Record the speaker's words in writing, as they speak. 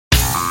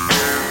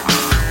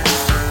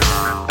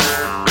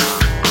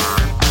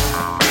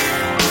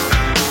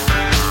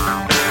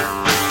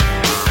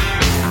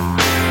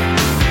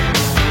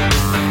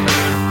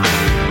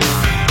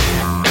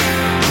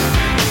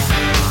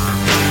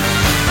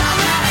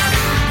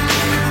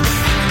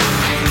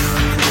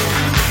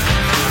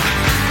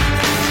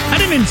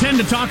didn't intend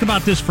to talk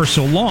about this for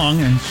so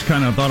long. I just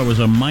kind of thought it was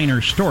a minor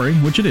story,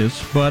 which it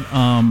is. But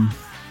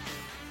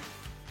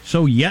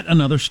so yet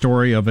another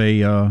story of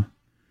a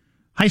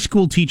high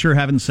school teacher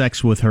having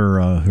sex with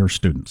her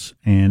students,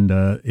 and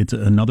it's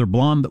another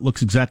blonde that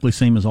looks exactly the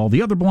same as all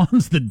the other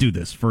blondes that do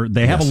this.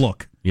 They have a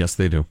look. Yes,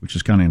 they do, which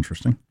is kind of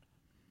interesting.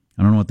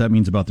 I don't know what that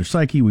means about their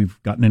psyche. We've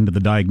gotten into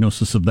the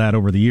diagnosis of that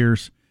over the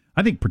years.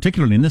 I think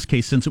particularly in this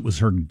case, since it was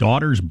her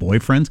daughter's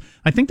boyfriends,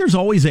 I think there's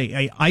always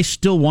a I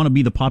still want to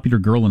be the popular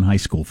girl in high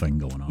school thing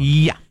going on.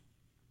 Yeah.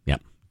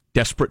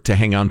 Desperate to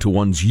hang on to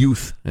one's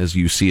youth as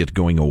you see it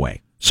going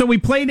away. So we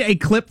played a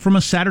clip from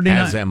a Saturday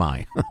night. As am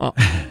I.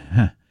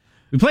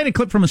 We played a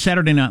clip from a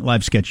Saturday Night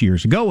Live sketch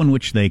years ago in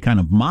which they kind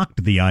of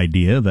mocked the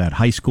idea that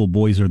high school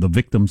boys are the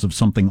victims of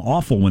something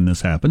awful when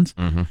this happens.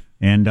 Mm-hmm.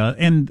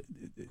 And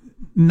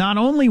not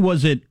only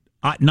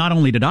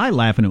did I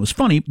laugh and it was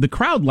funny, the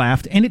crowd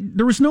laughed, and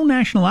there was no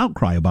national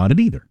outcry about it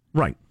either.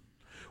 Right.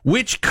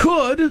 Which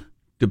could,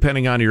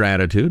 depending on your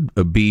attitude,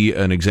 be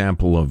an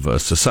example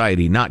of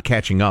society not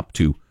catching up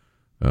to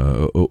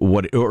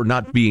or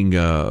not being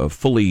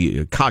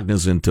fully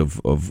cognizant of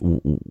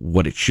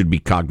what it should be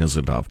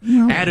cognizant of.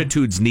 No.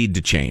 Attitudes need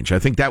to change. I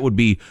think that would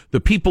be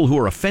the people who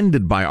are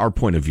offended by our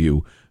point of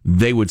view.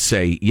 They would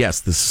say,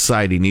 yes, the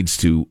society needs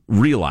to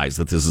realize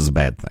that this is a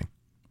bad thing.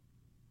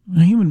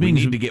 Human beings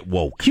we need to get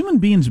woke. Human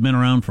beings have been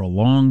around for a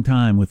long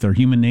time with their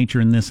human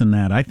nature and this and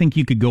that. I think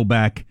you could go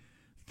back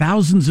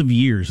thousands of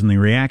years in the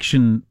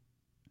reaction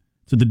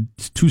to the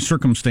two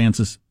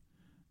circumstances.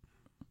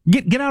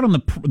 Get out on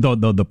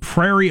the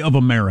prairie of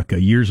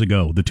America years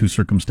ago, the two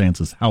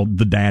circumstances, how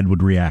the dad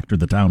would react or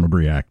the town would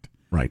react.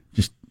 Right.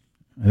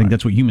 I think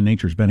that's what human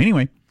nature's been.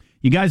 Anyway,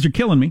 you guys are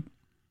killing me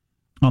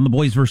on the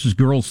boys versus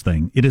girls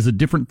thing. It is a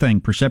different thing,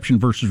 perception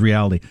versus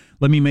reality.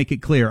 Let me make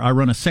it clear. I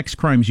run a sex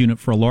crimes unit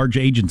for a large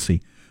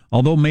agency.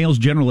 Although males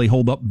generally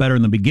hold up better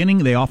in the beginning,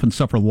 they often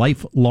suffer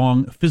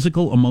lifelong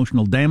physical,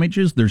 emotional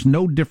damages. There's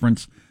no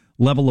difference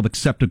level of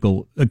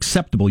acceptable.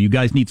 You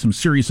guys need some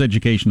serious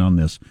education on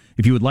this.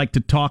 If you would like to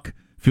talk,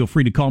 feel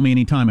free to call me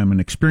anytime. I'm an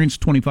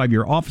experienced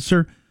 25-year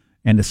officer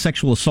and a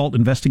sexual assault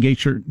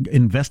investigator,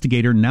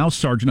 now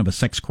sergeant of a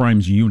sex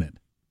crimes unit.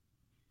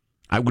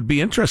 I would be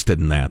interested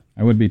in that.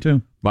 I would be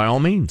too. By all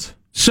means.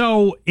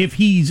 So if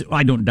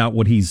I don't doubt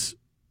his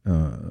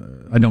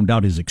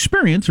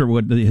experience or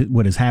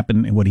what has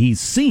happened and what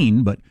he's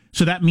seen, but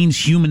so that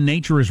means human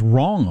nature is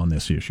wrong on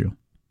this issue.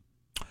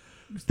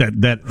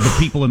 That the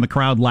people in the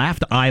crowd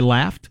laughed. I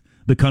laughed.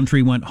 The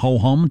country went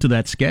ho-hum to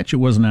that sketch. It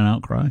wasn't an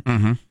outcry.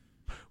 Mm-hmm.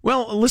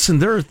 Well, listen,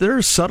 there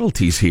are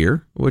subtleties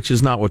here, which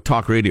is not what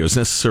talk radio is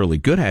necessarily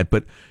good at,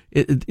 but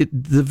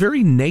the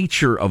very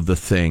nature of the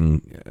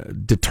thing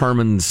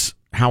determines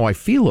how I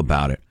feel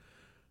about it.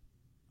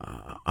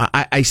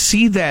 I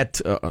see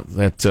that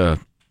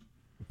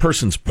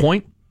person's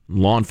point,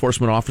 law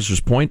enforcement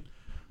officer's point,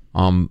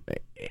 and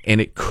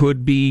it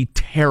could be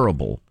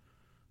terrible.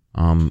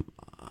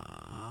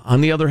 On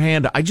the other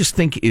hand, I just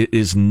think it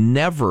is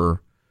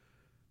never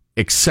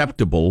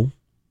acceptable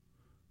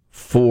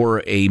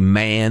for a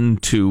man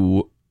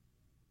to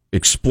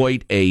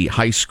exploit a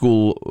high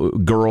school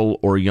girl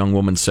or young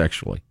woman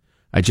sexually.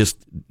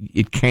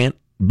 It can't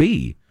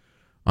be.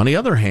 On the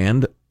other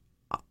hand,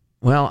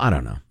 well, I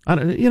don't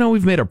know.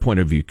 We've made our point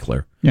of view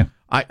clear. Yeah.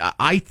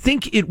 I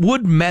think it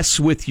would mess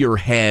with your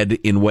head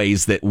in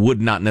ways that would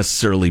not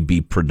necessarily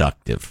be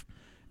productive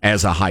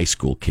as a high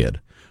school kid.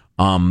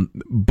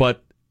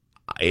 But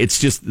it's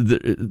just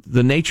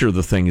the nature of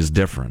the thing is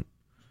different,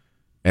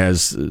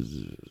 as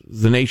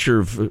the nature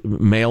of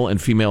male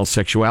and female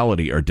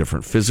sexuality are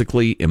different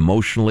physically,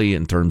 emotionally,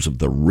 in terms of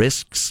the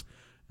risks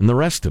and the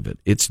rest of it.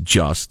 It's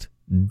just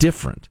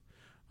different.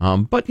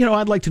 But,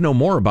 I'd like to know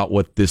more about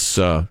what this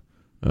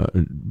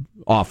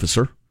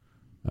officer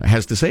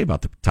has to say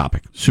about the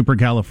topic.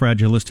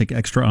 Supercalifragilistic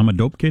extra, I'm a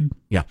dope kid?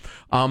 Yeah.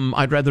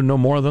 I'd rather know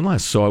more than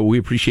less. So we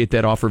appreciate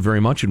that offer very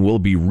much, and we'll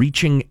be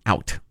reaching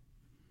out.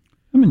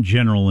 I'm in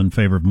general in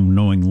favor of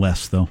knowing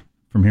less, though,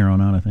 from here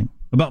on out, I think.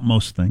 About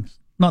most things.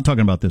 Not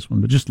talking about this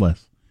one, but just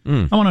less.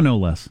 I want to know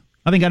less.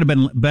 I think I'd have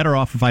been better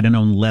off if I'd have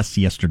known less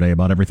yesterday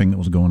about everything that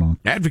was going on.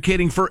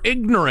 Advocating for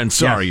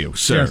ignorance, yes. Are you,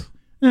 sir?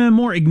 Yes.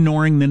 More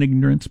ignoring than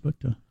ignorance, but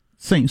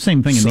same thing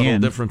in the end. Subtle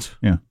difference.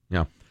 Yeah.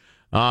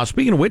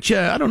 Speaking of which,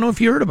 I don't know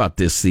if you heard about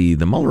this. The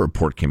Mueller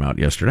report came out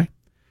yesterday.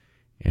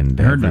 And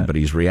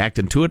everybody's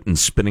reacting to it and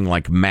spinning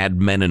like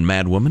mad men and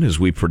mad women, as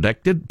we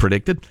predicted.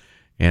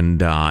 And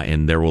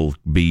there will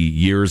be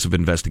years of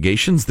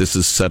investigations. This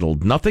has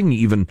settled nothing.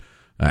 Even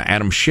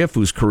Adam Schiff,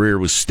 whose career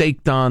was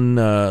staked on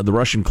the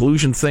Russian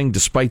collusion thing,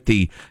 despite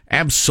the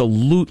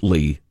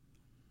absolutely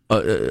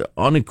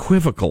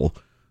unequivocal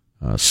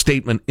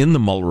statement in the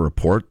Mueller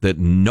report that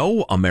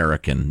no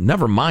American,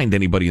 never mind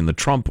anybody in the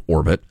Trump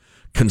orbit,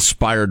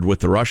 conspired with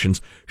the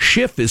Russians.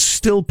 Schiff is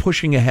still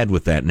pushing ahead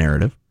with that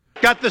narrative.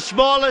 Got the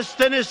smallest,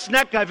 thinnest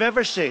neck I've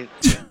ever seen.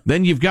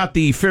 Then you've got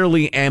the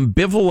fairly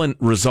ambivalent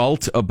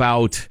result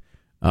about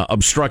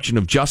obstruction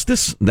of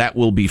justice. That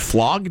will be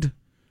flogged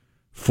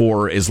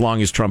for as long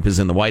as Trump is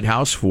in the White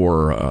House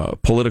for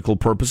political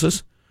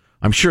purposes.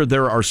 I'm sure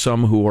there are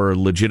some who are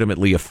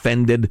legitimately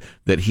offended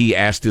that he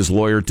asked his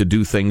lawyer to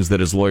do things that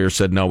his lawyer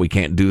said, no, we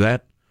can't do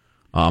that.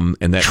 And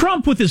that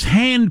Trump with his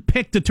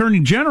hand-picked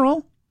attorney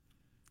general.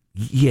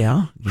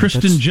 Yeah.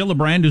 Kristen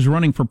Gillibrand, who's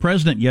running for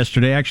president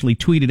yesterday, actually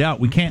tweeted out,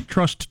 we can't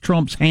trust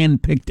Trump's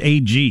hand-picked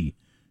AG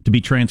to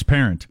be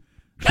transparent.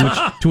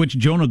 To which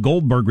Jonah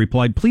Goldberg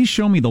replied, please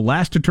show me the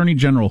last attorney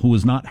general who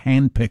was not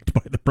hand-picked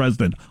by the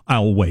president.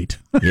 I'll wait.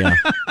 Yeah.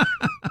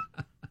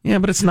 Yeah,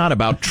 but it's not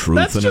about truth.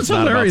 That's and just it's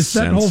hilarious,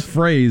 not about that sense. whole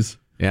phrase.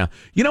 Yeah.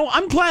 You know,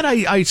 I'm glad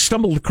I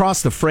stumbled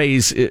across the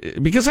phrase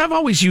because I've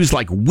always used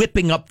like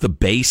whipping up the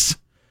bass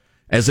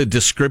as a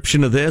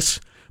description of this.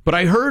 But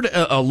I heard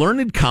a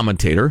learned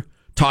commentator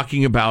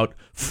talking about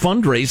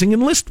fundraising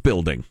and list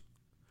building.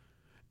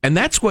 And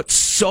that's what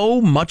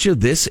so much of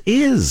this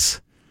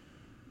is.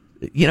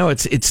 You know,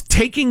 it's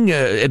taking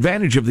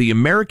advantage of the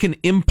American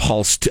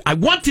impulse to, I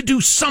want to do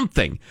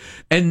something.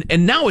 And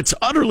now it's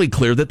utterly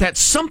clear that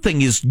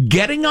something is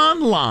getting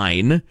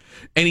online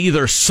and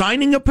either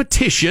signing a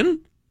petition.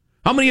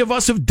 How many of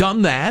us have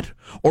done that?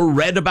 Or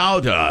read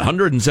about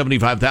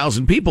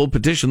 175,000 people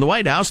petition the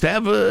White House to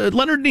have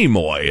Leonard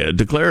Nimoy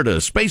declared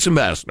a space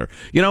ambassador.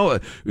 You know,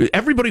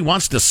 everybody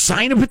wants to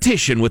sign a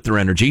petition with their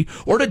energy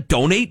or to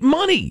donate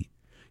money.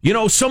 You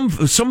know, some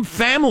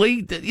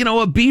family, you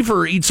know, a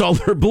beaver eats all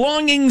their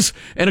belongings,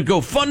 and a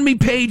GoFundMe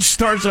page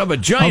starts up a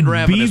giant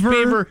ravenous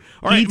beaver.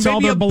 All right, eats all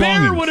maybe their a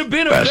belongings. bear would have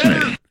been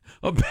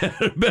a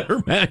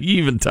better man.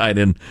 You even tied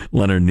in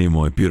Leonard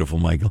Nimoy. Beautiful,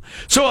 Michael.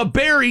 So a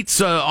bear eats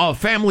a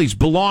family's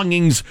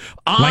belongings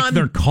on Like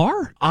their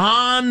car?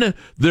 on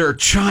their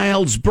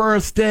child's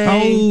birthday.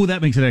 Oh,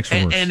 that makes it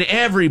extra worse. And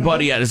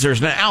everybody,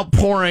 there's an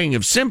outpouring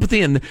of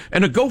sympathy, and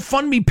a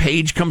GoFundMe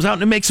page comes out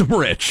and it makes them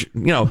rich.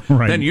 You know,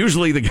 Right. Then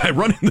usually the guy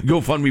running the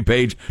GoFundMe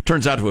page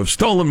turns out to have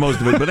stolen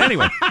most of it. But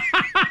anyway.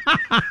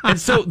 And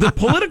so the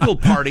political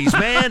parties,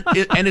 man,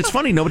 and it's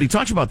funny, nobody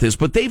talks about this,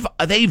 but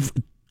they've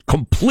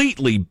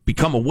completely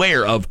become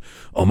aware of,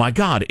 oh my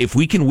God, if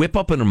we can whip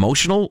up an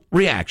emotional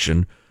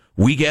reaction,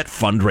 we get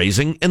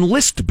fundraising and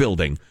list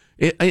building.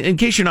 In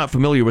case you're not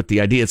familiar with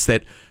the idea, it's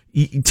that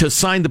to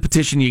sign the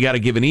petition, you got to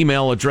give an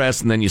email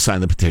address, and then you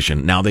sign the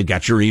petition. Now they've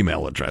got your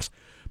email address.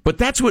 But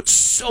that's what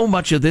so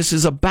much of this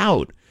is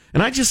about.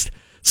 And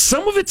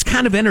some of it's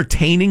kind of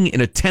entertaining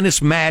in a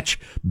tennis match,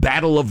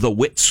 battle of the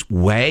wits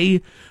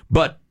way,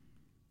 but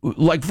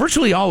like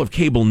virtually all of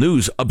cable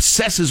news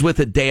obsesses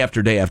with it day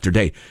after day after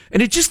day.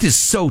 And it just is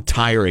so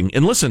tiring.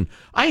 And listen,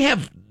 I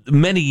have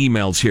many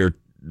emails here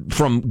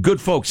from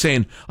good folks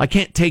saying, I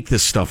can't take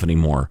this stuff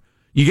anymore.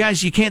 You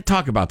guys, you can't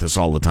talk about this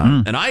all the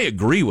time. And I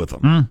agree with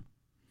them.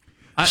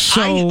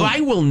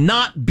 I will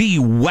not be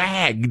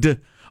wagged.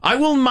 I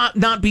will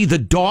not be the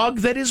dog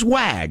that is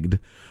wagged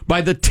by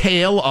the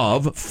tale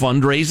of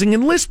fundraising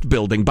and list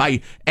building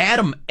by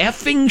Adam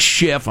effing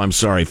Schiff. I'm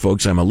sorry,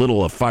 folks. I'm a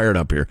little fired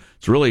up here.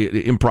 It's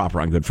really improper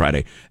on Good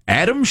Friday.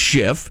 Adam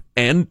Schiff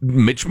and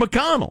Mitch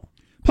McConnell.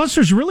 Plus,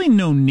 there's really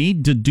no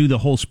need to do the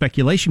whole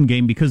speculation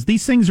game because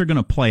these things are going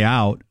to play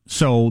out.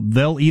 So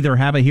they'll either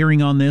have a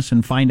hearing on this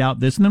and find out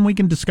this, and then we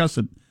can discuss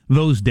it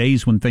those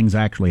days when things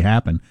actually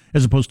happen,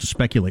 as opposed to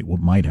speculate what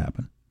might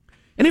happen.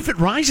 And if it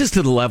rises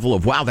to the level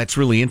of, wow, that's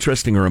really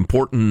interesting or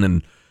important,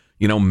 and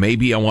you know,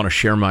 maybe I want to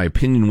share my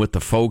opinion with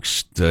the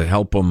folks to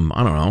help them,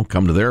 I don't know,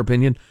 come to their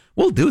opinion,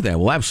 we'll do that.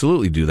 We'll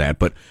absolutely do that.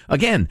 But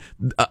again,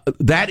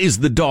 that is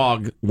the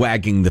dog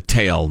wagging the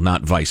tail,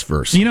 not vice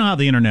versa. You know how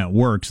the internet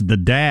works. The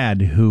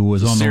dad who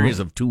was on series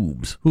of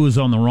tubes, who was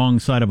on the wrong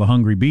side of a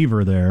hungry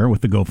beaver there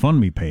with the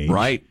GoFundMe page.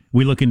 Right.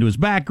 We look into his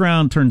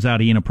background. Turns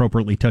out he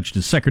inappropriately touched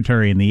his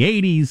secretary in the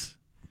 80s.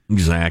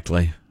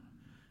 Exactly.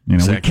 You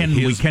know,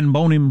 Exactly. we can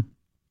bone him.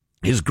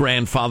 His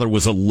grandfather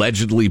was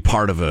allegedly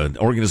part of an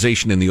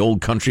organization in the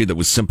old country that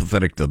was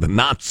sympathetic to the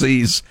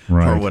Nazis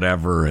or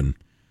whatever, and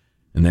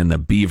then the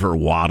beaver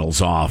waddles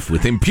off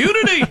with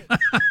impunity.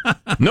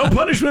 No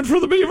punishment for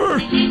the beaver.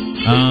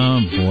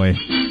 Oh, boy.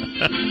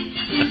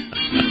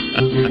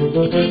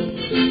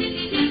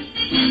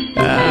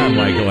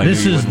 Michael,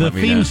 this is the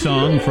theme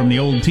song from the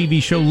old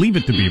TV show Leave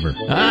It to Beaver.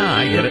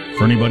 I get it.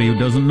 For anybody who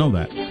doesn't know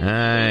that.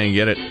 I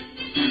get it.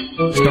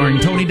 Starring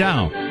Tony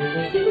Dow.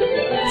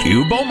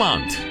 Hugh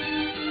Beaumont.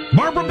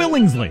 Barbara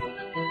Billingsley.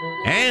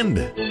 And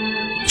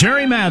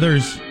Jerry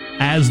Mathers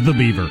as the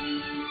beaver.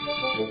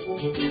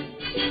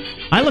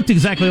 I looked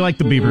exactly like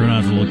the beaver when I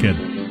was a little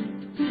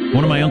kid.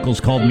 One of my uncles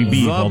called me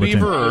Beav all the time.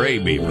 The beaver or a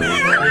beaver?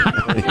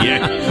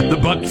 Yeah, the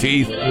buck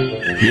teeth.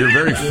 You're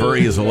very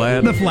furry as a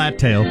lad. The flat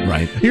tail.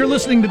 Right. You're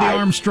listening to the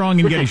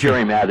Armstrong and Getty Show.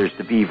 Jerry Mathers,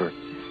 the beaver.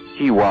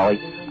 Gee,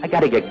 Wally, I got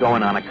to get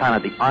going on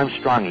account of the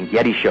Armstrong and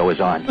Getty Show is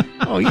on.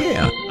 Oh,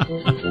 yeah.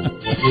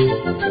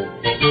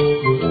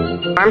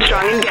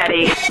 Armstrong and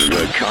Getty.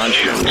 The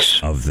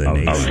conscience of the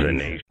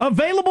nation.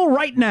 Available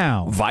right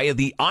now Via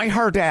the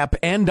iHeart app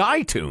and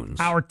iTunes.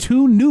 our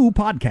two new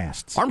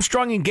podcasts.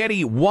 Armstrong and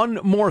Getty, One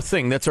More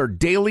Thing. That's our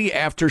daily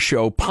after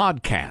show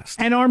podcast.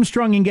 And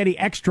Armstrong and Getty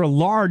Extra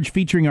Large,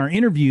 featuring our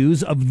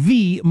interviews of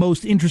the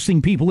most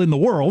interesting people in the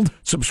world.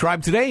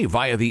 Subscribe today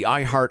via the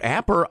iHeart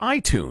app or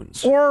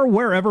iTunes. Or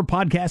wherever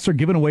podcasts are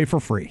given away for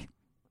free.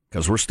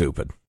 because we're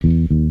stupid.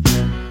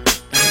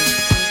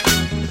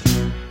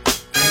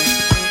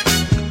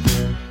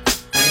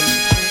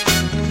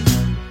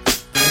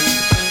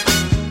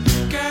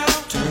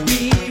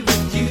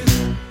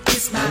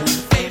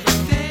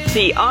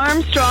 The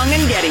Armstrong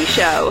and Getty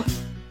Show.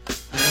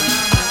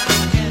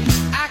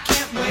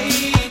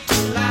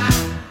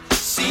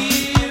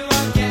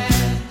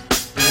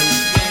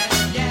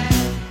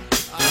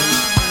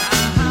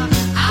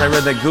 I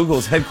read that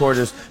Google's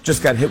headquarters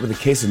just got hit with a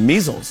case of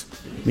measles.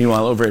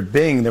 Meanwhile, over at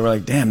Bing, they were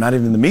like, damn, not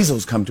even the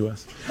measles come to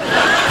us. Can't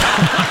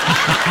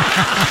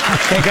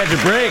catch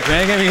a break,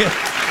 man.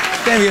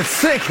 Can't get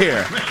sick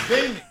here.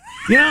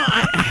 You know,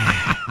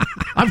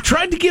 I've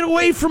tried to get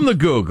away from the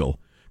Google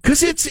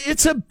because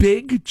it's a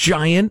big,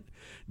 giant,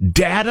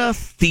 data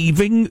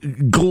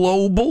thieving,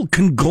 global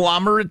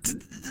conglomerate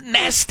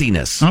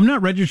nastiness. I'm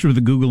not registered with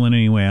the Google in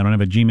any way. I don't have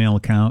a Gmail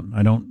account.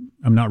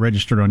 I'm not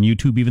registered on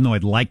YouTube, even though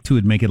I'd like to.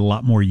 It'd make it a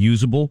lot more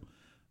usable.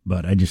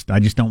 But I just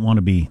don't want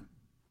to be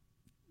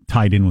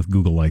tied in with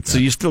Google like that. So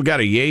you still got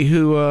a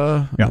Yahoo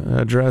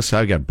address?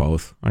 I got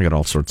both. I got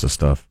all sorts of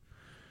stuff.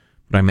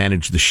 But I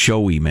managed the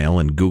show email,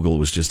 and Google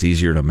was just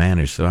easier to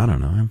manage. So I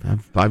don't know.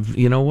 I've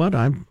you know what?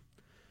 I'm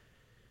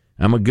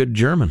a good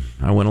German.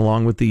 I went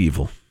along with the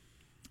evil.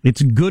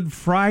 It's Good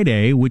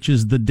Friday, which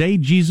is the day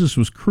Jesus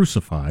was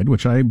crucified,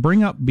 which I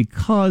bring up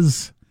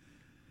because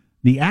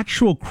the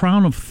actual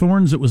crown of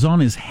thorns that was on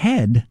his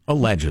head,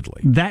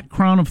 allegedly, that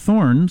crown of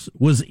thorns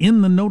was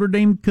in the Notre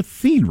Dame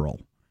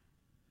Cathedral.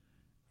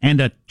 And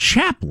a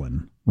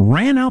chaplain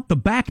ran out the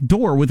back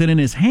door with it in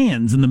his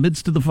hands in the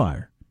midst of the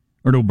fire,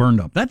 or it burned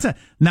up. That's an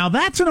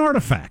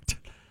artifact.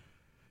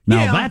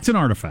 That's an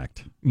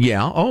artifact.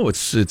 Yeah. Oh,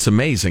 it's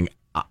amazing.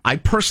 I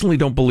personally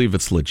don't believe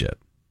it's legit.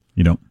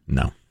 You don't?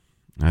 No.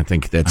 I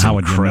think that's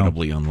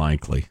incredibly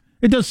unlikely.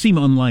 It does seem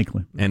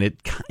unlikely. And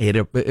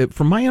it,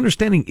 from my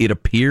understanding, it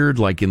appeared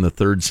like in the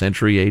 3rd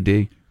century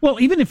AD. Well,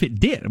 even if it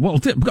did,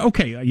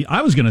 okay,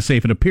 I was going to say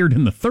if it appeared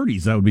in the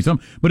 30s, that would be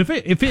something. But if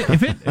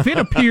it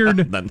appeared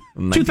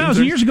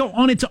 2,000 years ago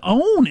on its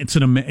own, it's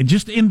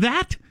just in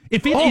that.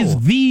 If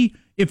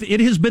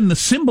it has been the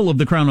symbol of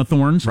the crown of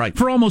thorns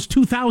for almost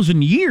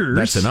 2,000 years,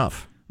 that's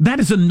enough. That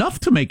is enough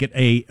to make it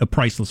a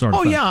priceless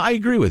artifact. Oh yeah, I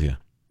agree with you.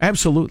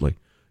 Absolutely.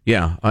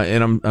 Yeah,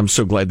 and I'm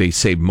so glad they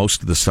saved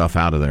most of the stuff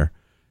out of there.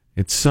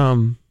 It's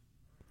although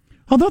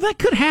that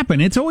could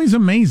happen. It's always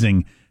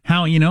amazing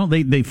how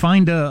they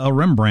find a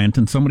Rembrandt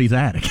in somebody's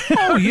attic.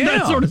 Oh yeah,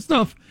 that sort of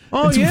stuff.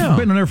 Oh it's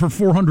been in there for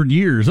 400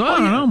 years. I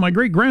don't know. My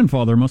great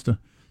grandfather must have.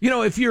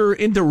 If you're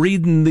into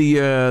reading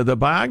the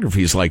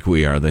biographies like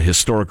we are, the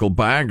historical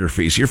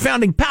biographies, your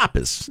founding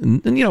papas,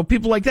 and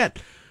people like that.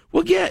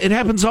 Well, yeah, it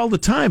happens all the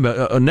time.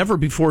 A never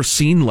before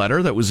seen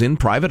letter that was in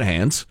private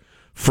hands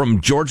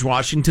from George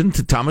Washington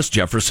to Thomas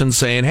Jefferson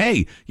saying,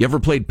 "Hey, you ever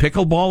played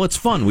pickleball? It's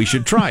fun. We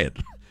should try it."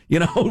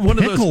 One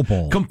of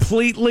those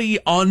completely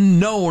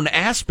unknown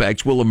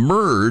aspects will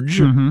emerge.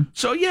 Mm-hmm.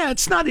 So, yeah,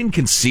 it's not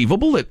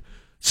inconceivable that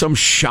some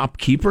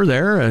shopkeeper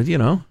there, in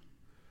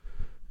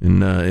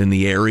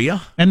the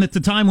area. And at the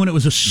time when it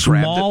was a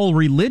small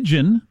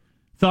religion,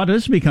 thought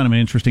this would be kind of an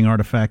interesting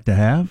artifact to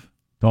have,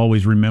 to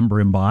always remember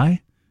him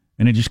by.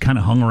 And it just kind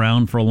of hung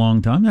around for a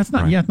long time. That's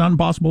not not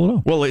impossible at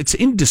all. Well, it's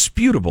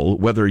indisputable,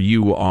 whether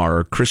you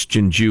are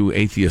Christian, Jew,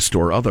 atheist,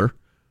 or other,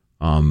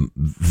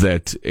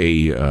 that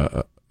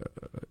a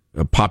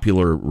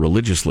popular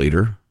religious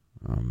leader,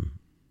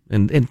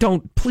 and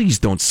please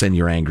don't send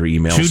your angry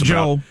emails to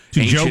Joe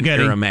Getty,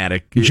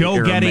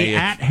 Joe Getty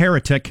at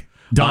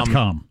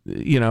heretic.com.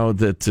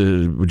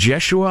 That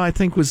Jeshua, I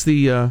think, was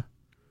the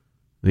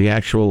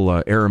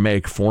actual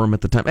Aramaic form at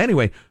the time.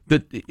 Anyway,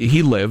 that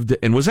he lived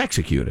and was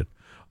executed.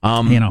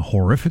 In a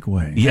horrific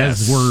way.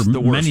 Yes, as were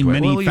many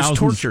he thousands. Was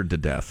tortured to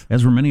death.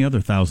 As were many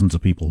other thousands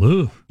of people.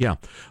 Ugh. Yeah.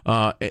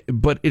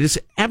 But it is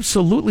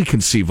absolutely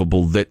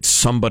conceivable that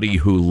somebody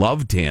who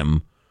loved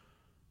him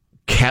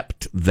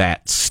kept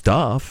that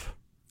stuff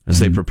as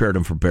they prepared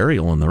him for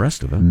burial and the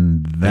rest of it.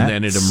 And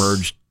then it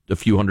emerged a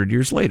few hundred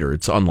years later.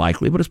 It's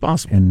unlikely, but it's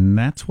possible. And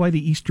that's why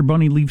the Easter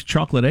Bunny leaves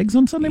chocolate eggs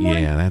on Sunday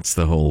morning? Yeah, that's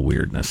the whole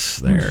weirdness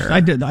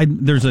there.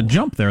 There's a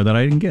jump there that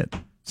I didn't get.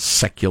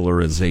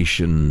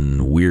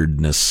 Secularization,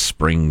 weirdness,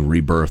 spring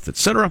rebirth,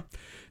 etc.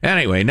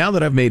 Anyway, now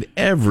that I've made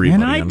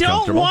everybody uncomfortable. And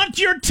I don't want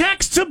your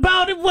texts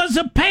about it was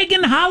a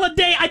pagan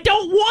holiday. I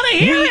don't want to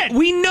hear it.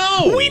 We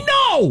know. We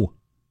know.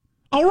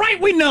 All right,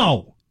 we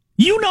know.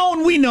 You know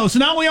and we know, so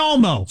now we all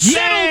know.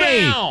 Settle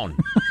down.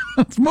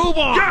 Let's move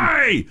on.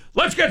 Yay!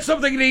 Let's get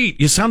something to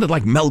eat. You sounded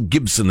like Mel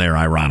Gibson there,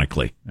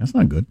 ironically. That's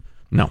not good.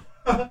 No.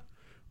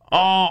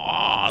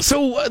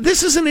 So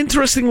this is an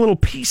interesting little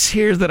piece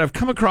here that I've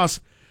come across.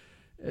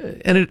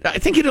 And I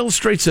think it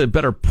illustrates a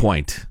better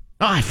point.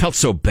 Oh, I felt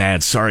so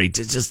bad. Sorry.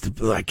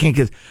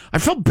 I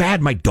felt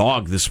bad, my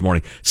dog, this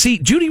morning. See,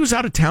 Judy was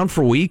out of town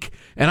for a week,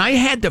 and I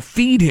had to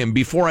feed him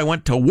before I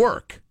went to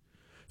work.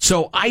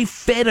 So I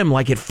fed him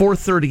like at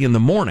 4:30 in the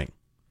morning.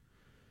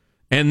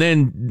 And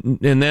then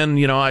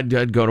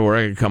I'd go to work,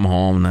 I'd come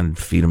home, and then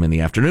feed him in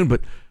the afternoon.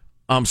 But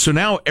So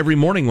now every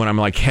morning when I'm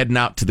like heading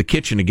out to the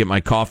kitchen to get my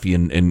coffee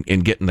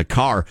and get in the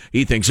car,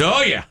 he thinks,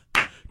 oh yeah,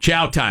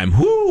 chow time.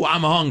 Whoo,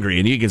 I'm hungry.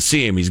 And you can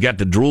see him. He's got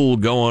the drool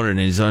going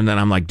and then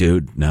I'm like,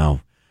 dude,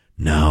 no.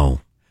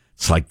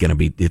 It's like going to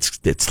be,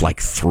 it's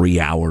like 3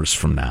 hours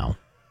from now.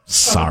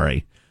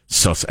 Sorry.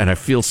 And I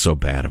feel so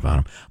bad about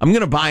him. I'm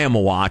going to buy him a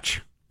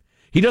watch.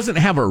 He doesn't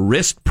have a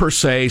wrist per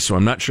se, so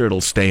I'm not sure it'll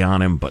stay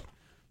on him, but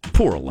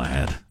poor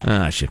lad.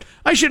 I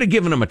should have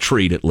given him a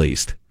treat at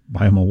least.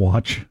 Buy him a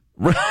watch.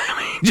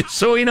 Just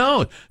so he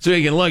knows, so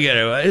he can look at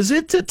it. Is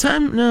it the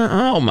time? No.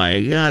 Oh my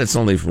God, it's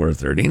only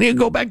 4:30. And he'll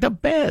go back to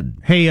bed.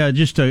 Hey,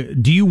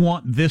 do you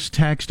want this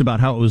text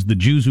about how it was the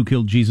Jews who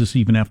killed Jesus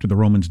even after the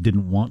Romans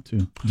didn't want to?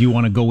 Do you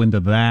want to go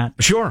into that?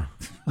 Sure.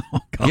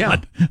 Oh God.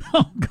 Yeah.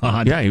 Oh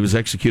God. Yeah, he was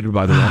executed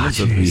by the Romans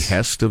at the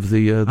behest of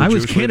the I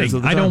was Jewish kidding.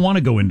 of the I don't want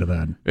to go into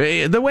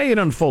that. The way it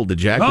unfolded,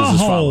 Jack, was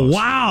as follows. Oh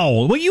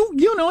wow. Well,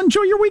 you know,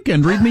 enjoy your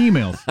weekend. Read me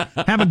emails.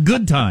 Have a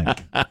good time.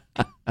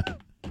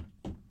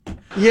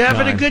 You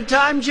having a good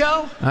time,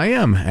 Joe? I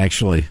am,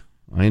 actually.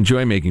 I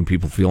enjoy making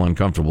people feel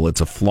uncomfortable. It's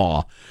a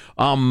flaw.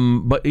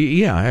 But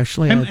yeah,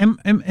 actually,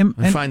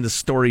 I find the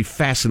story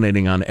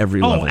fascinating on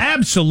every level. Oh,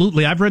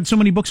 absolutely. I've read so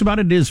many books about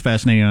it. It is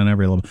fascinating on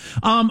every level.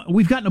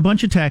 We've gotten a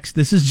bunch of texts.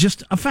 This is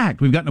just a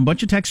fact. We've gotten a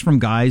bunch of texts from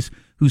guys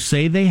who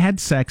say they had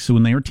sex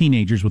when they were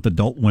teenagers with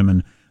adult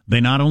women. They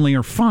not only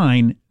are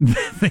fine,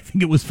 they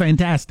think it was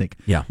fantastic.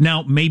 Yeah.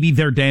 Now, maybe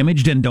they're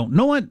damaged and don't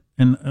know it.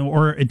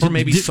 Or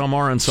maybe some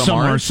are and some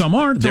aren't. Some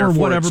aren't, Therefore, or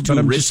whatever. It's too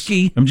but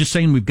risky. I'm just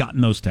saying we've gotten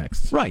those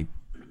texts. Right.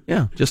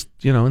 Yeah, just,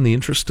 in the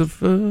interest of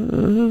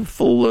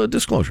full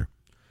disclosure.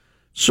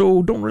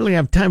 So don't really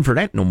have time for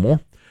that no more.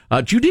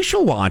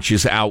 Judicial Watch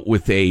is out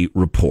with a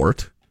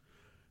report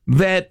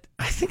that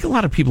I think a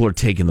lot of people are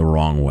taking the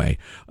wrong way.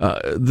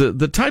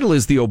 The title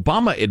is The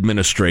Obama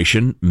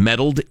Administration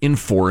Meddled in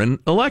Foreign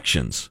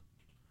Elections.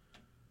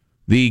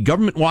 The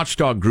government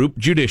watchdog group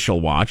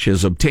Judicial Watch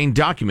has obtained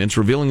documents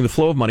revealing the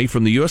flow of money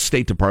from the U.S.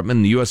 State Department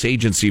and the U.S.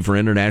 Agency for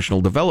International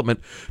Development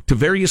to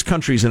various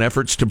countries in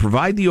efforts to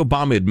provide the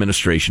Obama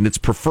administration its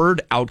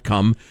preferred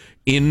outcome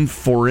in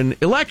foreign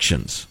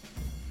elections.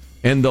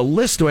 And the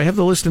list, do I have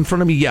the list in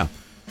front of me? Yeah.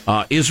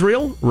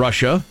 Israel,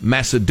 Russia,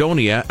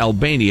 Macedonia,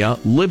 Albania,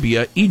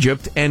 Libya,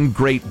 Egypt, and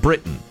Great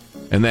Britain.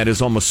 And that is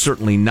almost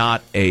certainly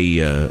not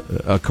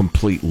a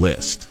complete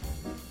list.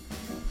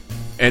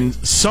 And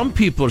some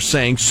people are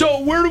saying,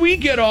 so where do we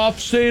get off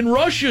saying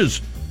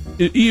Russia's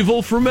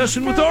evil for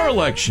messing with our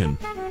election?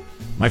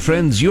 My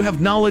friends, you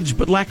have knowledge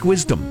but lack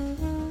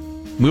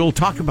wisdom. We'll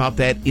talk about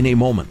that in a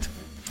moment.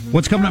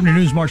 What's coming up in your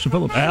news, Marshall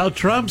Phillips? Al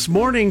Trump's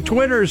morning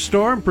Twitter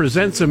storm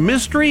presents a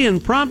mystery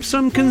and prompts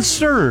some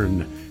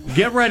concern.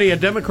 Get ready, a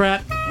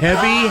Democrat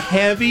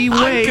heavyweight.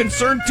 I'm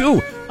concerned,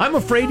 too. I'm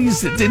afraid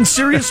he's in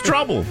serious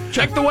trouble.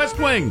 Check the West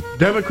Wing.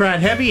 Democrat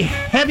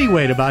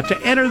heavyweight about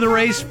to enter the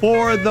race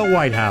for the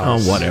White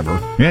House. Oh, whatever.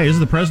 Yeah, is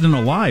the president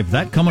alive?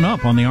 That coming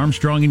up on the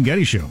Armstrong and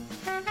Getty Show.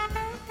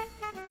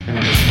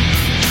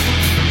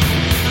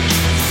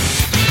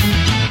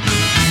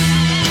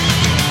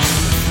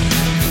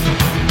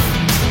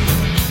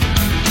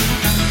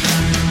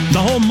 The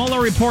whole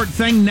Mueller report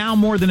thing now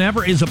more than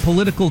ever is a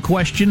political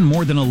question,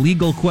 more than a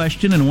legal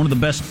question, and one of the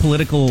best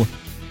political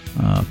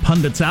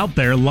pundits out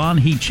there, Lan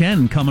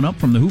He-Chen, coming up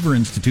from the Hoover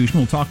Institution.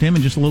 We'll talk to him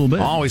in just a little bit.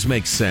 Always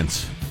makes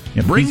sense.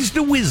 Yeah, brings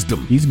to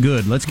wisdom. He's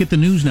good. Let's get the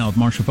news now with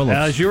Marshall Phillips.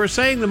 As you were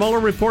saying, the Mueller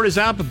report is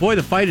out, but boy,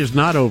 the fight is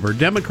not over.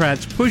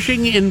 Democrats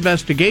pushing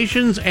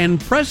investigations and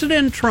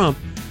President Trump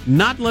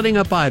not letting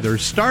up either,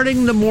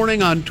 starting the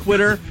morning on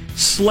Twitter,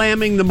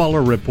 slamming the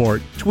Mueller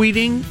report,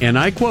 tweeting, and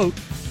I quote,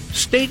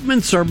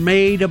 "Statements are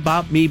made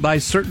about me by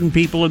certain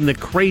people in the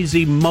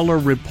crazy Mueller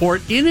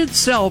report, in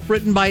itself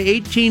written by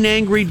 18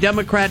 angry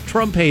Democrat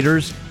Trump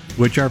haters,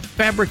 which are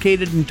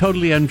fabricated and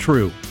totally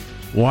untrue.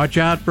 Watch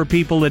out for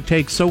people that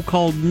take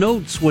so-called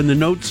notes when the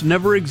notes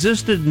never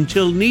existed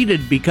until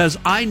needed, because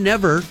I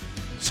never,"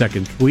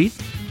 second tweet,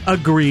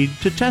 "agreed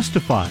to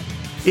testify.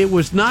 It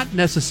was not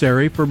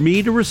necessary for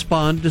me to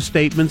respond to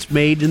statements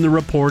made in the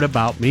report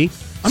about me."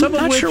 I'm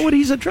not sure what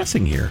he's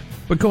addressing here.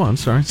 But go on,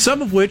 sorry.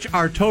 Some of which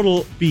are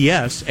total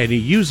BS, and he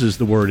uses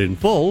the word in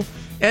full,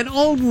 and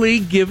only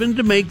given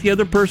to make the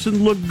other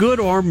person look good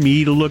or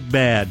me to look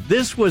bad.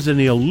 This was an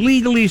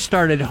illegally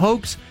started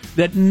hoax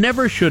that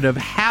never should have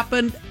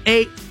happened.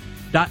 And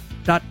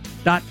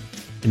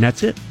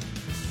that's it.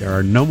 There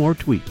are no more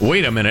tweets.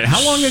 Wait a minute.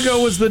 How long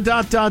ago was the ...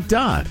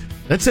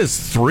 That says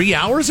 3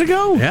 hours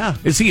ago? Yeah.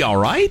 Is he all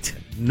right?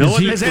 No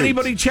one has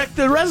anybody checked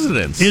the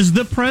residence? Is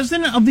the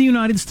President of the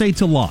United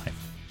States alive?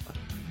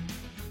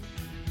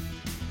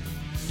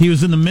 He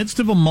was in the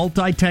midst of a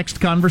multi-text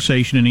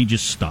conversation and he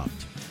just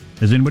stopped.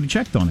 Has anybody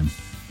checked on him?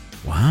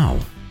 Wow.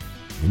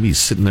 Maybe he's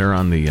sitting there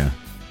on the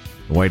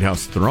White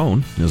House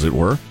throne, as it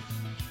were.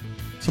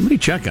 Somebody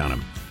check on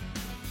him.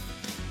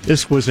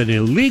 This was an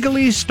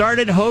illegally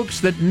started hoax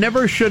that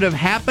never should have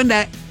happened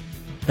at...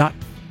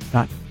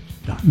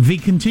 done. The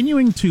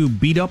continuing to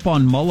beat up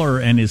on Mueller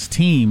and his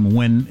team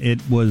when it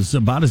was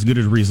about as good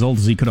a result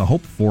as he could have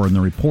hoped for in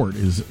the report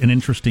is an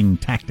interesting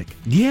tactic.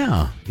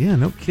 Yeah,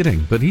 no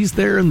kidding. But he's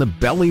there in the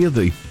belly of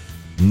the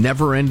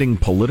never-ending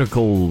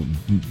political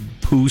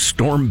poo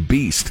storm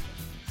beast.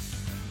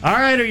 All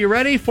right, are you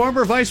ready?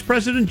 Former Vice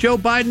President Joe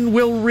Biden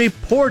will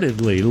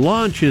reportedly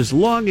launch his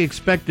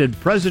long-expected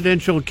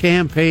presidential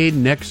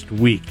campaign next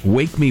week.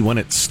 Wake me when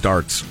it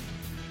starts.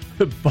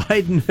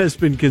 Biden has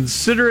been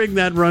considering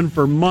that run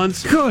for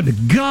months. Good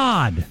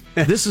God!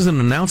 This is an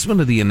announcement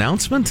of the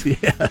announcement?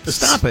 Yes.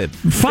 Stop it.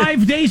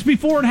 5 days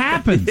before it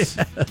happens.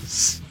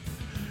 Yes.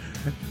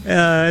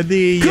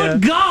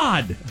 Good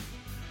God!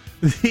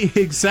 The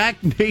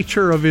exact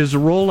nature of his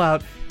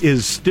rollout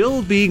is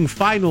still being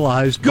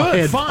finalized.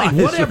 Good, fine,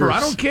 whatever. I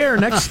don't care.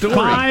 Next story.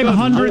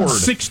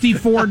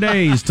 564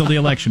 days till the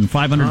election.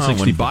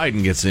 564. When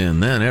Biden gets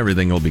in, then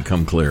everything will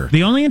become clear.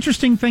 The only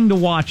interesting thing to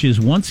watch is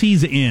once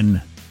he's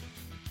in,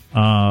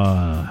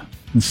 and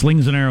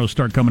slings and arrows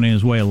start coming in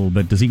his way a little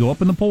bit, does he go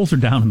up in the polls or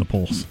down in the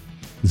polls?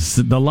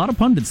 A lot of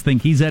pundits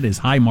think he's at his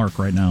high mark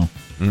right now.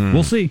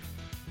 We'll see.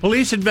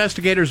 Police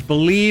investigators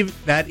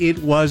believe that it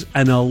was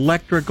an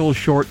electrical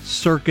short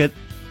circuit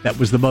that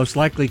was the most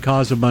likely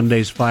cause of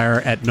Monday's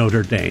fire at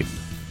Notre Dame.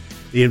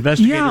 The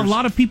investigators... Yeah, a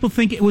lot of people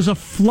think it was a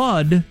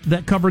flood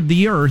that covered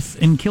the earth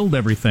and killed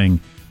everything,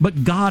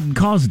 but God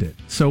caused it.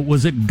 So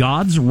was it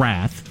God's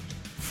wrath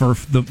for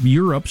the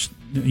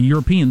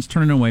Europeans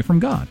turning away from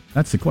God?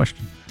 That's the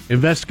question.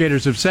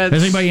 Investigators have said...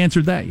 Has anybody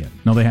answered that yet?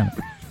 No, they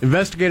haven't.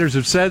 Investigators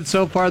have said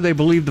so far they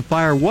believe the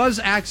fire was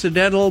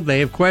accidental. They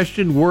have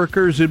questioned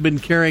workers who've been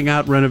carrying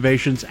out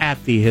renovations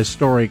at the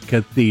historic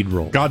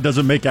cathedral. God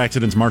doesn't make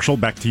accidents, Marshall.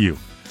 Back to you.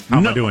 How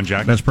am I doing,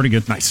 Jack? That's pretty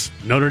good. Nice.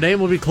 Notre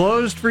Dame will be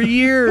closed for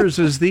years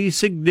as the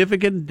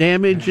significant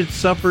damage it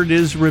suffered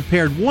is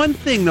repaired. One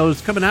thing, though,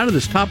 that's coming out of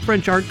this, top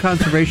French art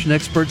conservation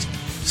experts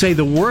say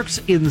the works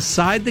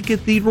inside the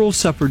cathedral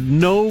suffered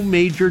no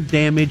major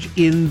damage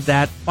in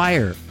that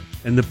fire,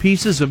 and the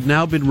pieces have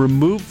now been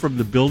removed from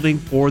the building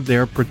for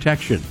their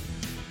protection.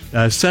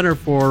 Center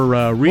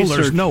for Research... Well,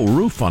 there's no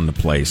roof on the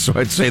place, so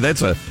I'd say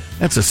that's a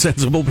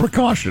sensible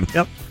precaution.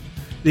 Yep.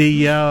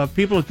 The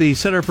people at the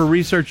Center for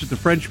Research at the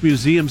French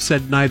Museum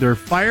said neither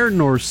fire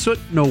nor soot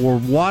nor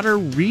water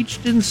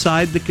reached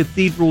inside the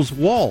cathedral's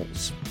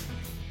walls.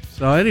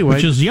 So anyway...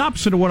 Which is the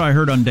opposite of what I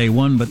heard on day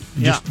one, but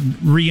just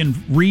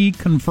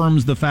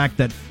reconfirms the fact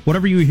that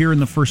whatever you hear in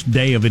the first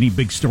day of any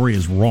big story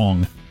is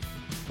wrong.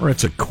 Or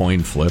it's a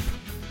coin flip.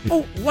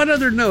 Oh, one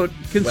other note.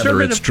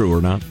 Whether it's true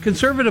or not.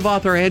 Conservative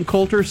author Ann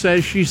Coulter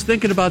says she's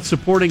thinking about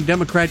supporting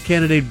Democrat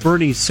candidate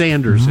Bernie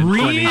Sanders in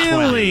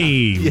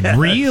 2020. Yes.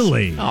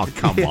 Really? Oh,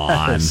 come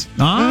on.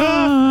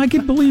 I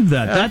could believe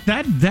that.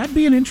 That'd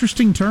be an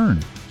interesting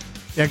turn.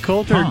 Yeah,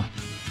 Coulter.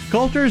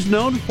 Coulter's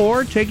known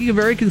for taking a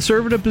very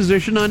conservative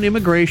position on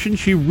immigration.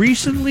 She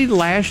recently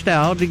lashed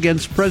out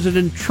against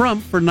President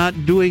Trump for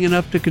not doing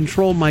enough to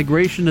control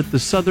migration at the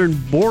southern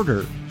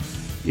border.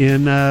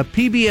 In a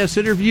PBS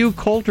interview,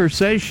 Coulter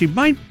says she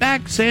might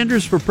back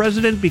Sanders for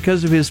president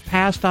because of his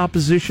past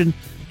opposition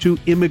to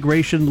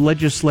immigration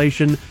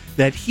legislation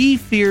that he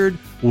feared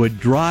would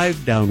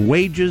drive down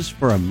wages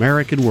for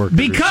American workers.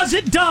 Because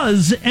it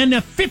does, and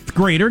a fifth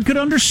grader could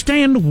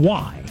understand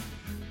why.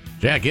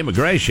 Jack,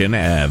 immigration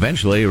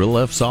eventually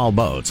lifts all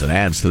boats and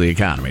adds to the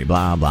economy,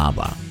 blah, blah,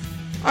 blah.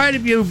 All right,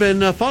 if you've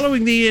been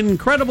following the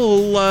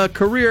incredible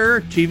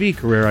TV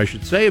career, I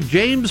should say, of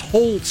James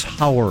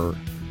Holzhauer,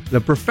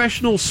 the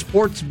professional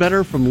sports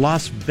bettor from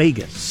Las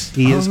Vegas.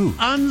 He is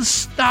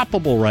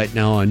unstoppable right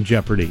now on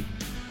Jeopardy.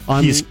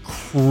 He's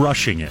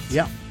crushing it.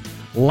 Yeah.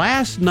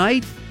 Last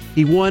night,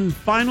 he won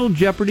Final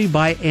Jeopardy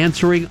by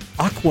answering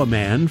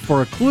Aquaman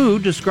for a clue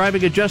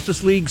describing a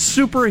Justice League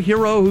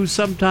superhero who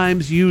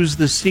sometimes used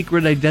the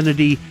secret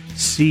identity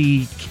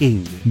Sea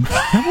King.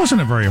 That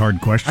wasn't a very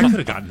hard question. I could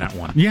have gotten that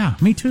one. Yeah,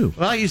 me too.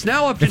 Well, he's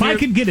now up to... If I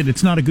could get it,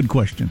 it's not a good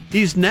question.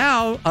 He's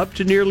now up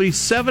to nearly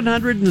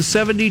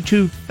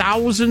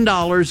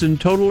 $772,000 in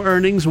total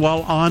earnings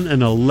while on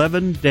an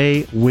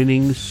 11-day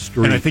winning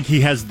streak. And I think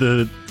he has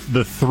the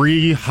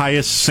three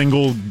highest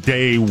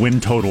single-day win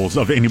totals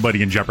of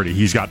anybody in Jeopardy.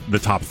 He's got the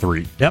top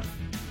three. Yep.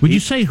 Would you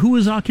say who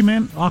is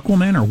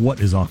Aquaman, or what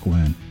is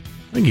Aquaman?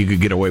 I think you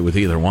could get away with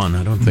either one.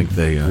 I don't think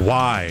they...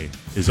 Why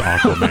is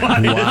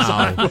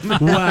Aquaman?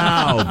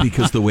 Wow,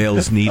 because the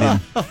whales need him.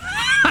 All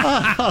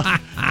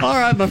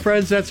right, my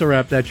friends, that's a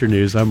wrap. That's your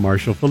news. I'm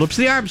Marshall Phillips,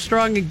 the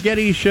Armstrong and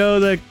Getty Show,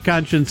 the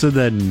conscience of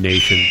the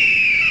nation.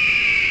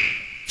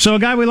 So a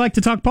guy we like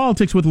to talk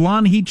politics with,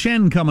 Lan Hee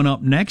Chen, coming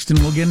up next, and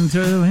we'll get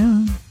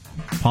into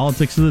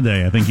politics of the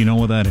day. I think you know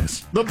what that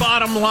is. The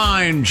bottom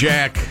line,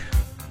 Jack.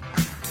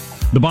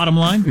 The bottom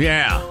line?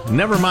 Yeah.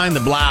 Never mind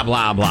the blah,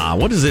 blah, blah.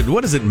 What does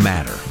it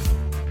matter?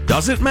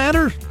 Does it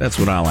matter? That's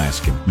what I'll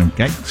ask him.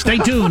 Okay. Stay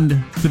tuned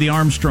to the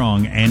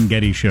Armstrong and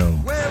Getty Show.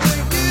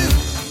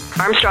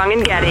 Armstrong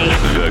and Getty.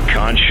 The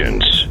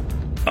conscience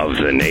of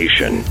the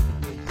nation.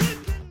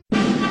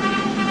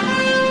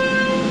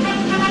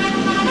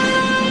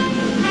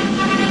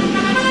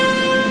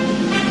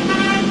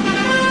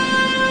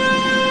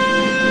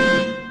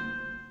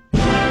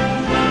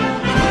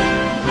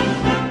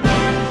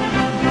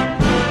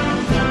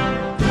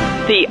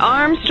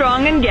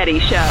 Armstrong and Getty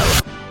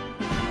Show.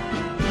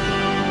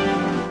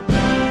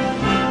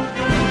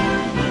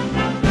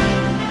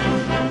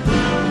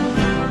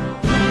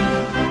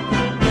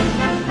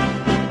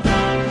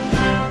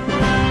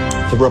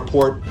 The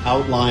report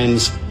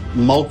outlines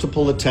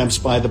multiple attempts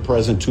by the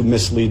president to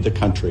mislead the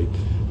country,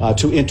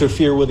 to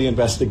interfere with the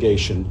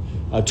investigation,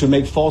 to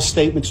make false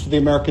statements to the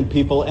American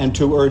people, and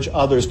to urge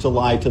others to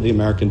lie to the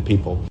American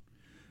people.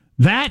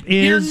 That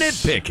is You're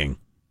nitpicking.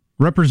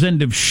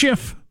 Representative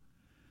Schiff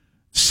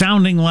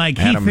sounding like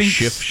Adam he thinks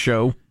Schiff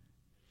show.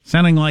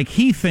 Sounding like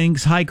he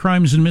thinks high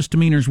crimes and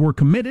misdemeanors were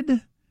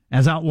committed,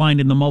 as outlined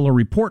in the Mueller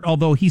report,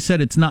 although he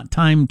said it's not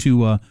time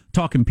to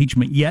talk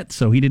impeachment yet,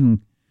 so he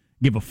didn't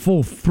give a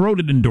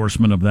full-throated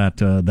endorsement of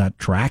that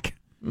track.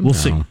 We'll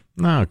see.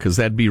 No, because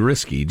that'd be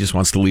risky. He just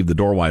wants to leave the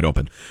door wide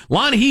open.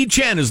 Lan Hee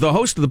Chen is the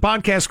host of the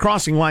podcast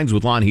Crossing Lines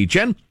with Lan Hee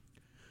Chen.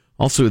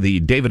 Also the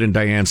David and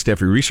Diane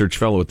Steffy Research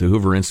Fellow at the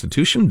Hoover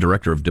Institution,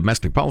 Director of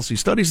Domestic Policy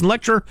Studies, and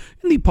lecturer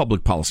in the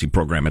Public Policy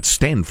Program at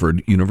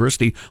Stanford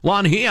University.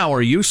 Lan Hee, how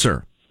are you,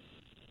 sir?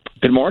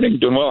 Good morning.